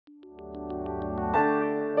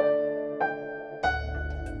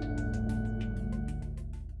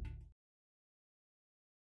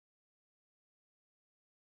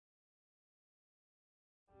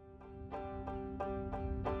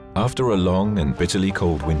After a long and bitterly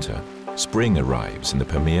cold winter, spring arrives in the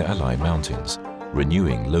Pamir-Alai mountains,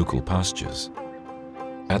 renewing local pastures.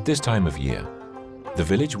 At this time of year, the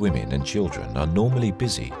village women and children are normally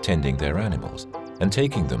busy tending their animals and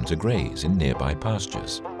taking them to graze in nearby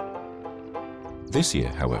pastures. This year,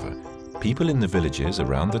 however, people in the villages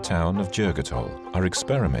around the town of Jirgital are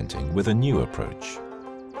experimenting with a new approach.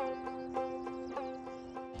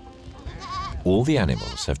 All the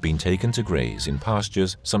animals have been taken to graze in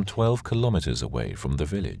pastures some 12 kilometers away from the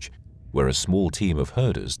village, where a small team of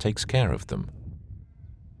herders takes care of them.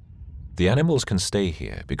 The animals can stay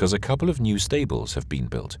here because a couple of new stables have been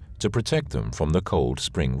built to protect them from the cold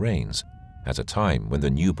spring rains, at a time when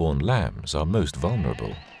the newborn lambs are most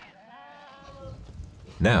vulnerable.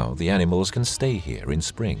 Now the animals can stay here in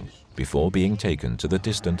spring before being taken to the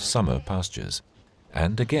distant summer pastures,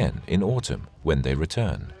 and again in autumn when they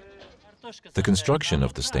return. The construction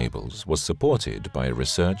of the stables was supported by a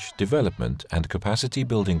research, development and capacity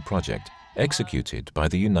building project executed by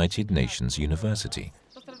the United Nations University.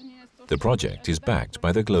 The project is backed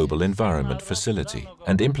by the Global Environment Facility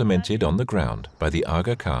and implemented on the ground by the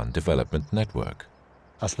Aga Khan Development Network.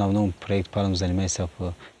 Основном проект занимается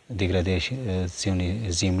деградацией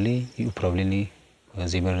земли и управлении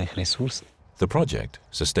земельных ресурсов. The project,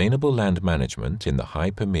 Sustainable Land Management in the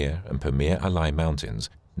High Pamir and Pamir-Alai Mountains,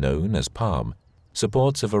 known as PALM,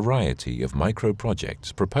 supports a variety of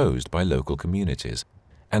micro-projects proposed by local communities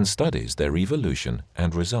and studies their evolution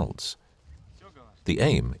and results. The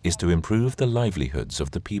aim is to improve the livelihoods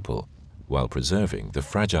of the people while preserving the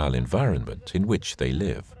fragile environment in which they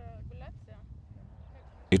live.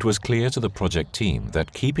 It was clear to the project team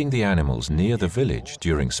that keeping the animals near the village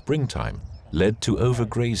during springtime led to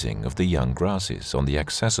overgrazing of the young grasses on the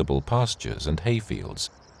accessible pastures and hayfields,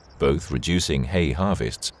 both reducing hay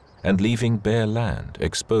harvests and leaving bare land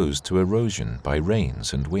exposed to erosion by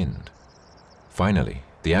rains and wind. Finally,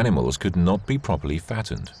 the animals could not be properly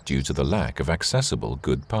fattened due to the lack of accessible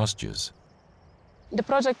good pastures. The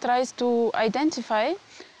project tries to identify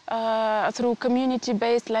through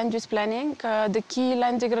community-based land use planning the key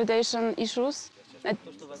land degradation issues at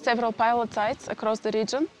several pilot sites across the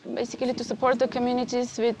region, basically to support the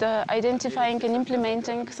communities with identifying and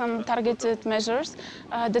implementing some targeted measures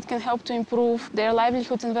that can help to improve their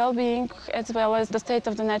livelihoods and well-being, as well as the state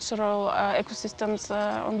of the natural ecosystems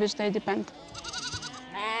on which they depend.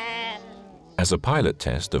 As a pilot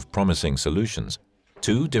test of promising solutions,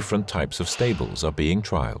 2 different types of stables are being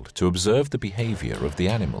trialed to observe the behavior of the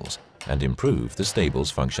animals and improve the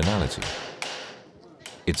stable's functionality.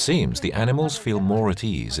 It seems the animals feel more at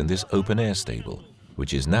ease in this open-air stable,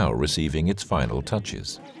 which is now receiving its final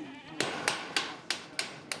touches.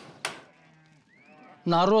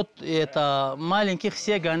 Народ, это маленьких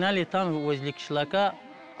все гоняли там возле кишлака,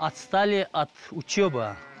 отстали от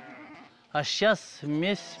учебы. А сейчас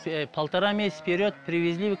полтора месяца вперед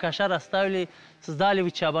привезли в кошар, оставили, создали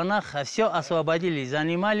в чабанах, а все освободили,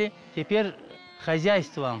 занимали теперь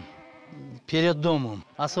хозяйством перед домом.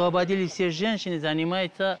 Освободили все женщины,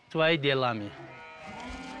 занимаются своими делами.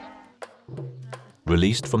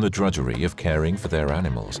 Released from the drudgery of caring for their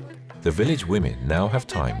animals, the village women now have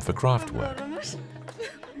time for craft work.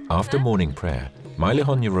 After morning prayer,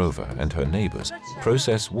 Mailihon Yurova and her neighbors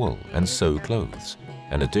process wool and sew clothes,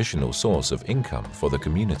 an additional source of income for the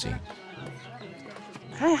community.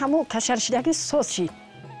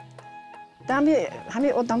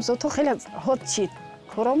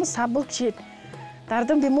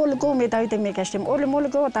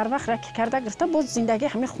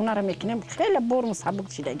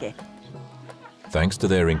 Thanks to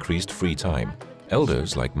their increased free time,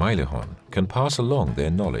 elders like Mailihon can pass along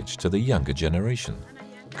their knowledge to the younger generation.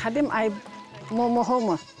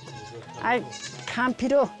 I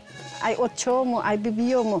campiro, I ochomo, I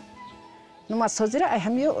bibiomo. No masozira, I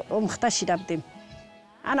ham you mhtashidabdim.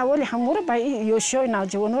 And I will hamura by you show now,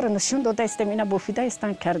 Joanor and the Shundo Destemina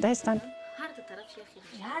Bufidistan, Kyrgyzstan.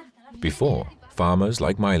 Before, farmers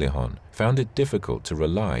like Mailihon found it difficult to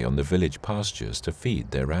rely on the village pastures to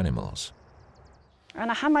feed their animals.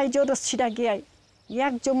 And I hamai jodos chidagi,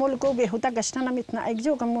 Yak Jomolgo, Hutagastana mitna, I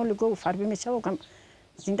jogam farbimishogam.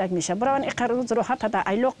 زندگی میشه برای این قرض رو حتی در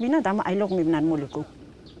ایلوق بینه دام ایلوق میبینن مولکو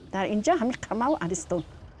در اینجا همین کما و عرستون.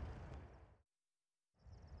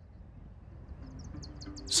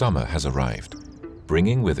 Summer has arrived,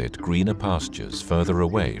 bringing with it greener pastures further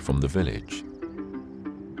away from the village.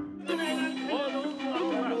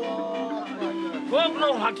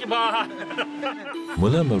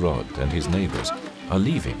 Mullah Murad and his neighbors are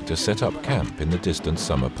leaving to set up camp in the distant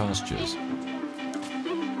summer pastures.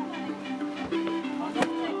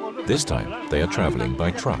 This time, they are traveling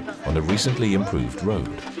by truck on a recently improved road.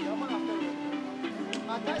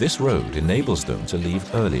 This road enables them to leave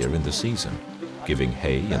earlier in the season, giving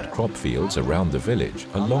hay and crop fields around the village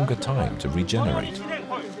a longer time to regenerate.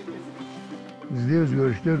 Bizde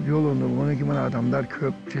özgörüşler yol oldu. Onun ki bana adamlar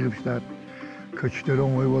köp çıkmışlar. Köçleri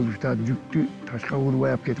oңой olmuşlar. Yüktü taşka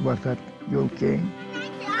vurbayıp ketip varlar. Yol keyin.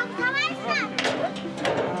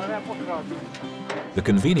 The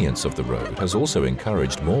convenience of the road has also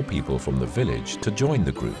encouraged more people from the village to join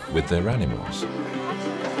the group with their animals.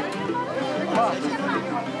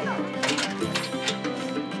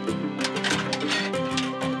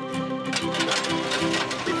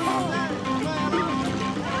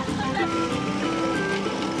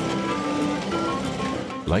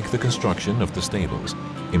 Like the construction of the stables,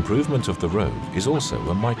 improvement of the road is also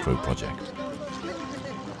a micro-project.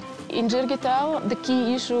 In Jirgital, the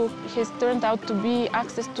key issue has turned out to be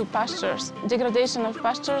access to pastures. Degradation of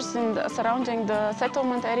pastures surrounding the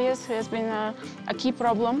settlement areas has been a key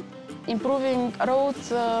problem. Improving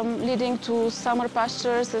roads leading to summer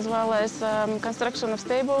pastures, as well as construction of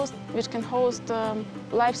stables which can host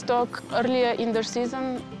livestock earlier in their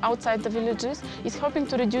season outside the villages, is helping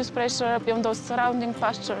to reduce pressure on those surrounding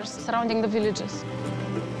pastures surrounding the villages.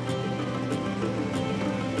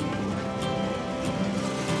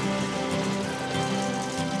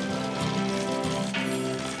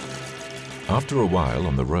 After a while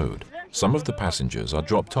on the road, some of the passengers are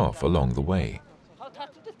dropped off along the way.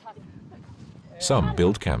 Some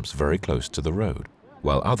build camps very close to the road,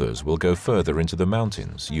 while others will go further into the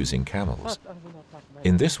mountains using camels.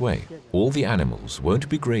 In this way, all the animals won't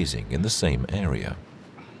be grazing in the same area.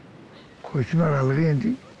 Koyun aralığı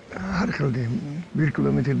indi. Her kıldığım 1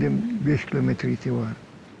 kilometreden 5 kilometre ite var.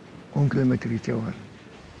 10 kilometre ite var.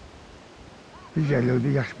 Biz yerlerde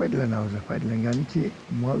yaxşı faydalanıyoruz. Yani ki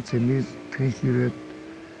mal temiz, temiz yürüt.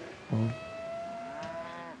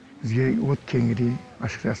 Bizge ot kengiri,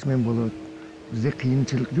 aşırasmen bulut. Bizde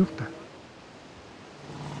kıyımçılık yok da.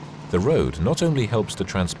 The road not only helps to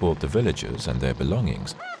transport the villagers and their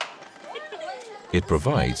belongings, it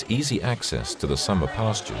provides easy access to the summer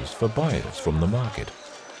pastures for buyers from the market,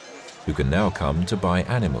 who can now come to buy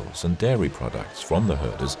animals and dairy products from the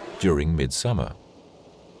herders during midsummer.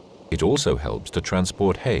 It also helps to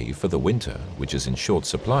transport hay for the winter, which is in short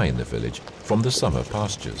supply in the village, from the summer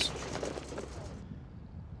pastures.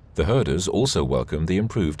 The herders also welcome the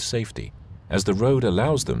improved safety, as the road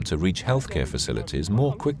allows them to reach healthcare facilities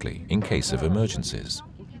more quickly in case of emergencies.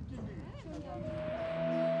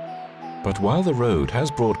 But while the road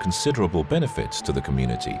has brought considerable benefits to the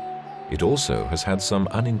community, it also has had some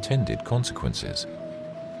unintended consequences.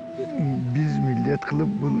 Biz millet kılıp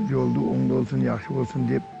bu yolda oңda olsun, yaxşı olsun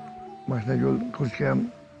deyip maşına yol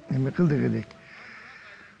kılışkan neme kıldık edek.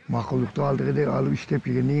 Makulukta aldık edek, alıp işlep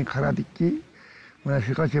yegenliğin karadık ki mana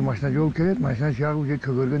şu kaç maşına yol keret, maşına şu yağı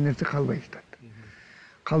kögörgen nersi kalba işler.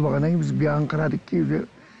 Kalbağından ki biz bir an karadık ki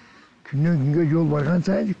günden günge yol vargan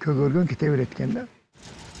sayınca kögörgen kite veretkende.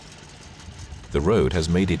 The road has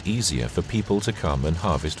made it easier for people to come and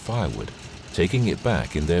harvest firewood, taking it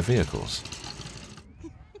back in their vehicles.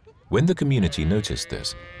 When the community noticed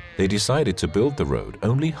this, they decided to build the road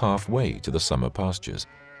only halfway to the summer pastures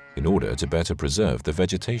in order to better preserve the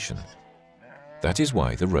vegetation. That is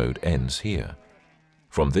why the road ends here.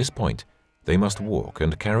 From this point, they must walk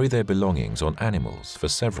and carry their belongings on animals for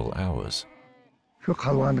several hours. Şu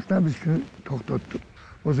kalvanlıktan biz şunu toktottuk.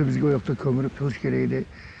 Oysa bizge o yokta kömürüp tuz gereğiydi,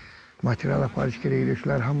 materyal aparış gereğiydi,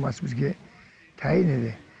 şular hammas bizge tayin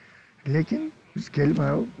edi. Lekin biz gelip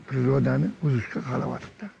prirodanı uzuşka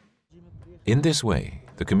kalavadık da. In this way,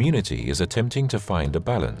 the community is attempting to find a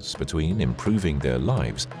balance between improving their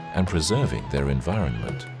lives and preserving their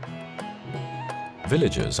environment.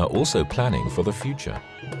 Villagers are also planning for the future.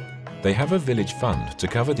 They have a village fund to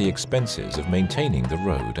cover the expenses of maintaining the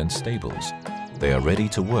road and stables. They are ready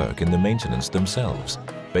to work in the maintenance themselves,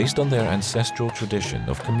 based on their ancestral tradition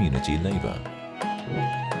of community labor.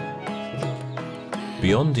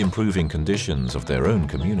 Beyond improving conditions of their own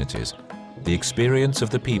communities, the experience of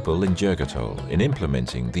the people in Jirgital in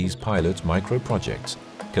implementing these pilot micro-projects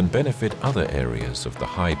can benefit other areas of the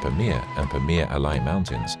high Pamir and Pamir-Alai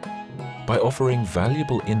mountains by offering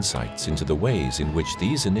valuable insights into the ways in which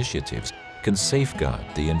these initiatives can safeguard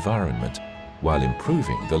the environment while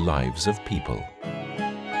improving the lives of people.